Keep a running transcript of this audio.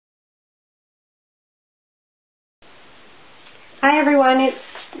Hi everyone, it's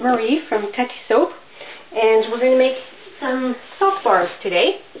Marie from Touchy Soap, and we're going to make some salt bars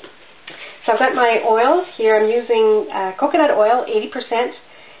today. So I've got my oils here. I'm using coconut oil, 80%,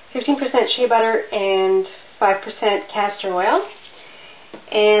 15% shea butter, and 5% castor oil.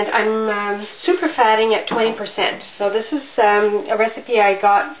 And I'm super fatting at 20%. So this is a recipe I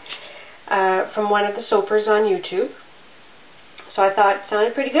got from one of the soapers on YouTube. So I thought it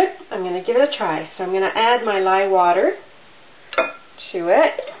sounded pretty good. I'm going to give it a try. So I'm going to add my lye water to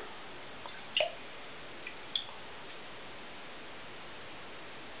it.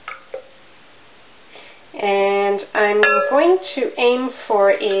 And I'm going to aim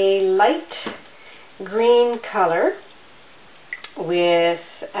for a light green color with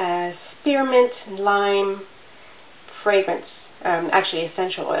spearmint lime fragrance, actually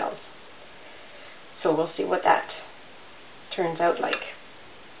essential oils. So we'll see what that turns out like.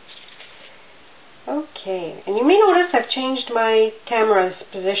 Okay, and you may notice I've changed my camera's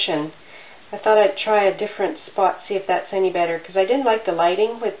position. I thought I'd try a different spot, see if that's any better, because I didn't like the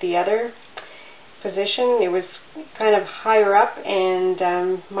lighting with the other position. It was kind of higher up, and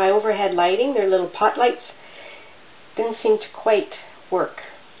my overhead lighting, their little pot lights, didn't seem to quite work.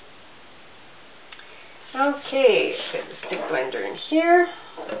 Okay, put the stick blender in here.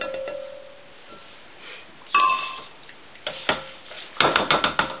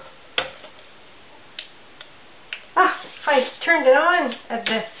 If I turned it on at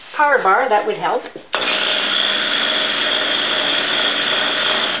the power bar, that would help.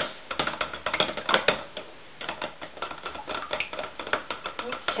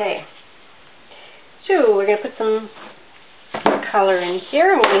 Okay, so we're going to put some color in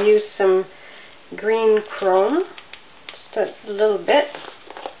here. I'm going to use some green chrome, just a little bit.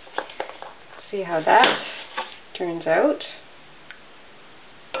 See how that turns out.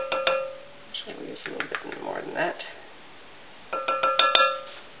 Actually, we'll use a little bit more than that.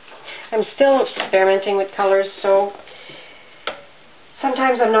 I'm still experimenting with colors, so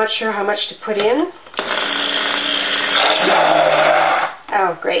sometimes I'm not sure how much to put in.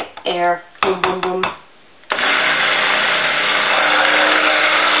 Oh, great. Air. Boom, boom, boom.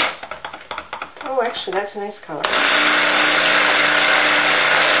 Oh, actually, that's a nice color.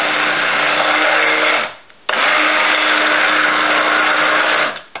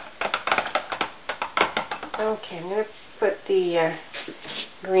 Okay, I'm going to put the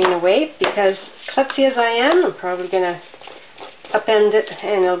green away, because klutzy as I am, I'm probably going to upend it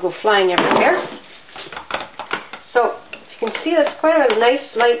and it'll go flying everywhere. So, you can see that's quite a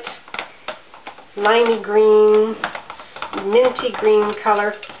nice light limey green, minty green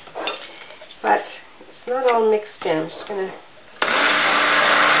color, but it's not all mixed in. I'm just going to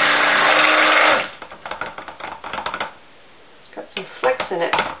it's got some flecks in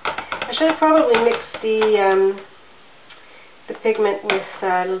it. I should have probably mixed the pigment with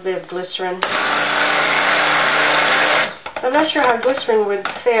a little bit of glycerin. I'm not sure how glycerin would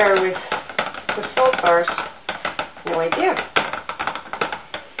fare with the salt bars. No idea.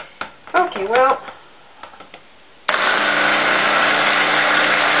 Okay, well,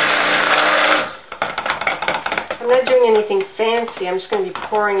 I'm not doing anything fancy. I'm just going to be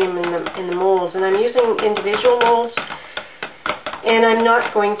pouring them in the molds, and I'm using individual molds, and I'm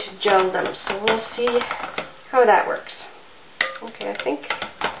not going to gel them. So we'll see how that works. Okay, I think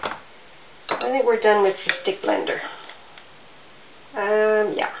we're done with the stick blender.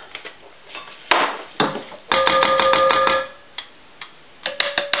 Yeah.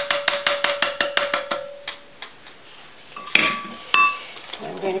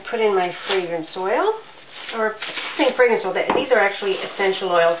 I'm going to put in my fragrance oil, or saying fragrance oil. These are actually essential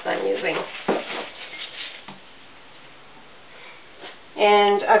oils that I'm using.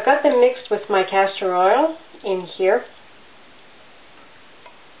 And I've got them mixed with my castor oil in here.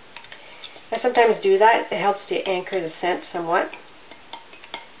 I sometimes do that. It helps to anchor the scent somewhat.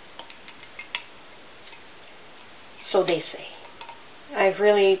 So they say.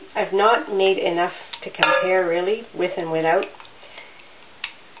 I've not made enough to compare really with and without.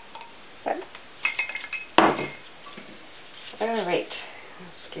 But alright,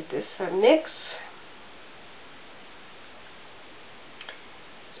 let's give this a mix.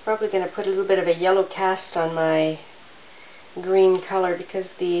 I'm probably going to put a little bit of a yellow cast on my green color, because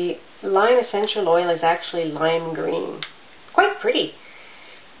the lime essential oil is actually lime green. Quite pretty,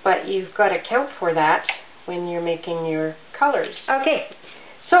 but you've got to account for that when you're making your colors. Okay,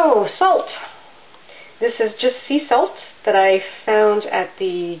 so salt. This is just sea salt that I found at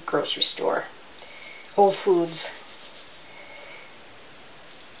the grocery store, Whole Foods.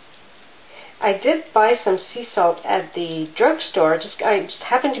 I did buy some sea salt at the drugstore. I just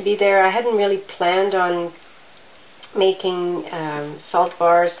happened to be there. I hadn't really planned on making salt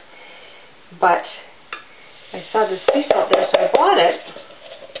bars, but I saw this sea salt there, so I bought it.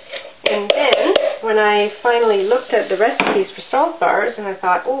 And then when I finally looked at the recipes for salt bars, and I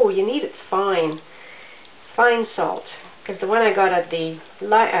thought, oh, you need it fine salt, because the one I got at the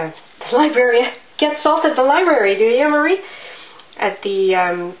library, get salt at the library, do you, Marie? At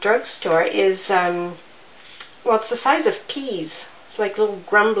the drugstore is, well, it's the size of peas. It's like little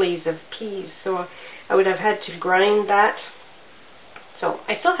grumblies of peas, so I would have had to grind that. So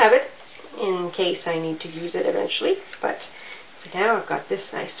I still have it in case I need to use it eventually, but for now I've got this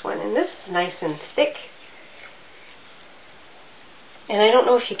nice one, and this is nice and thick. And I don't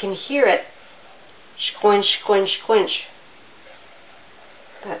know if you can hear it. Squinch, squinch, squinch.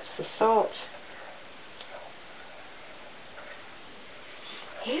 That's the salt.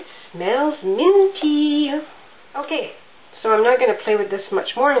 It smells minty. Okay, so I'm not going to play with this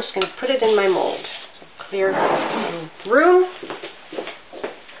much more. I'm just going to put it in my mold. So clear room.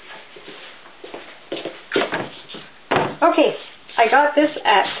 Okay, I got this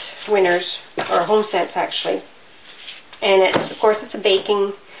at Winners, or Home Sense actually. And it's, of course, it's a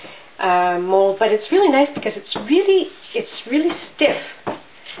baking mold, but it's really nice because it's really stiff.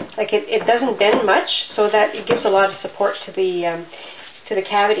 Like it doesn't bend much, so that it gives a lot of support to the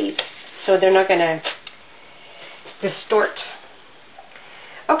cavities, so they're not going to distort.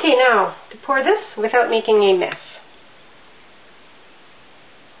 Okay, now to pour this without making a mess.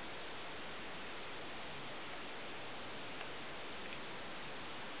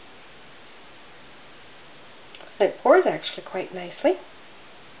 It pours actually quite nicely.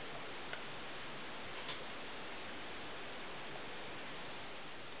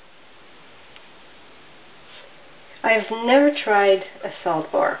 I've never tried a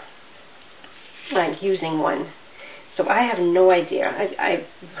salt bar, like using one, so I have no idea. I've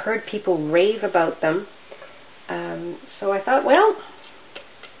heard people rave about them, so I thought, well,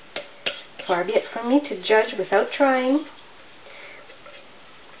 far be it from me to judge without trying.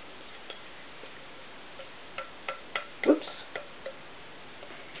 Oops.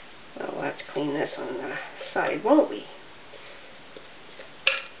 Well, we'll have to clean this on the side, won't we?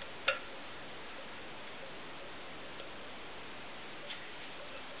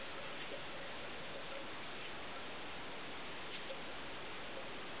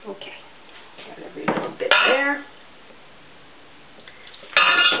 Okay, got every little bit there.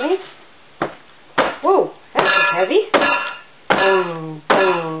 Actually, whoa, that was heavy. Boom,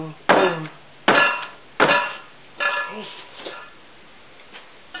 boom, boom. Okay.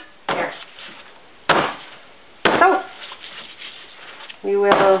 There. So, we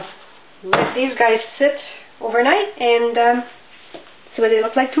will let these guys sit overnight and see what they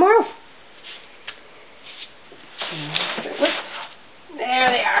look like tomorrow. There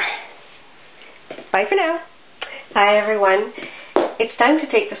they are. Bye for now. Hi everyone. It's time to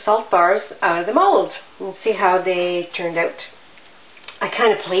take the salt bars out of the mold and see how they turned out. I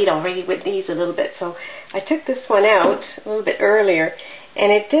kind of played already with these a little bit, so I took this one out a little bit earlier,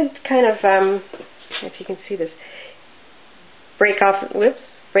 and it did kind of, if you can see this, break off a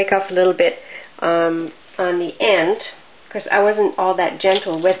little bit on the end, because I wasn't all that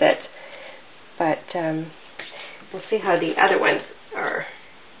gentle with it, but we'll see how the other ones are.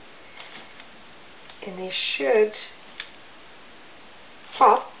 And they should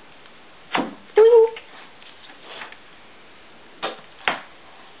pop. Doink.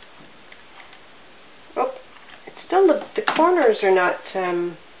 Oh, it's still the corners are not.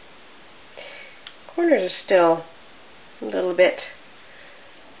 Corners are still a little bit.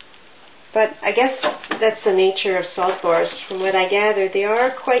 But I guess that's the nature of salt bars. From what I gather, they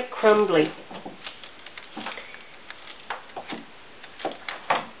are quite crumbly.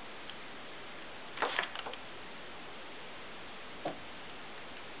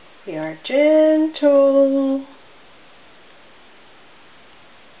 We are gentle.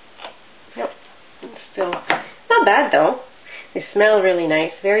 Yep, still not bad though. They smell really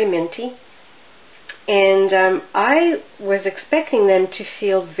nice, very minty. And I was expecting them to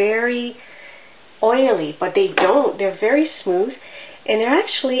feel very oily, but they don't. They're very smooth, and they're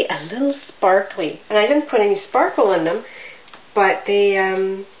actually a little sparkly. And I didn't put any sparkle in them, but they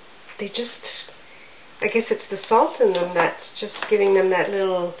just, I guess it's the salt in them that's just giving them that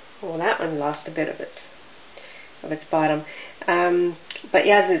little. Well, that one lost a bit of its bottom. But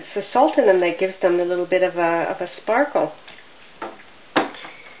yeah, it's the salt in them that gives them a little bit of a sparkle.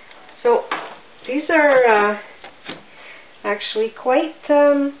 So these are actually quite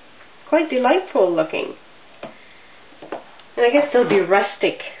delightful looking. And I guess they'll be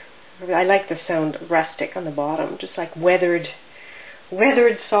rustic. I like the sound rustic on the bottom, just like weathered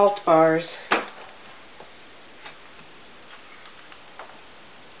salt bars.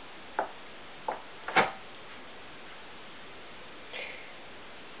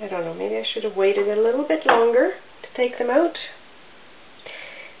 have waited a little bit longer to take them out.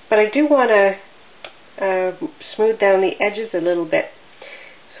 But I do want to smooth down the edges a little bit.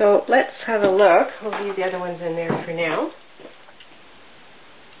 So let's have a look. We'll leave the other ones in there for now.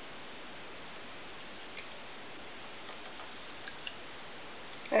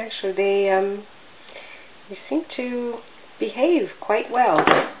 Actually, they seem to behave quite well.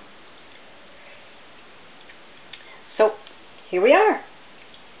 So here we are,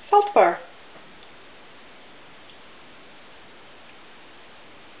 salt bar.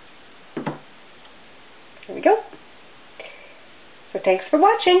 There we go. So thanks for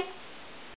watching.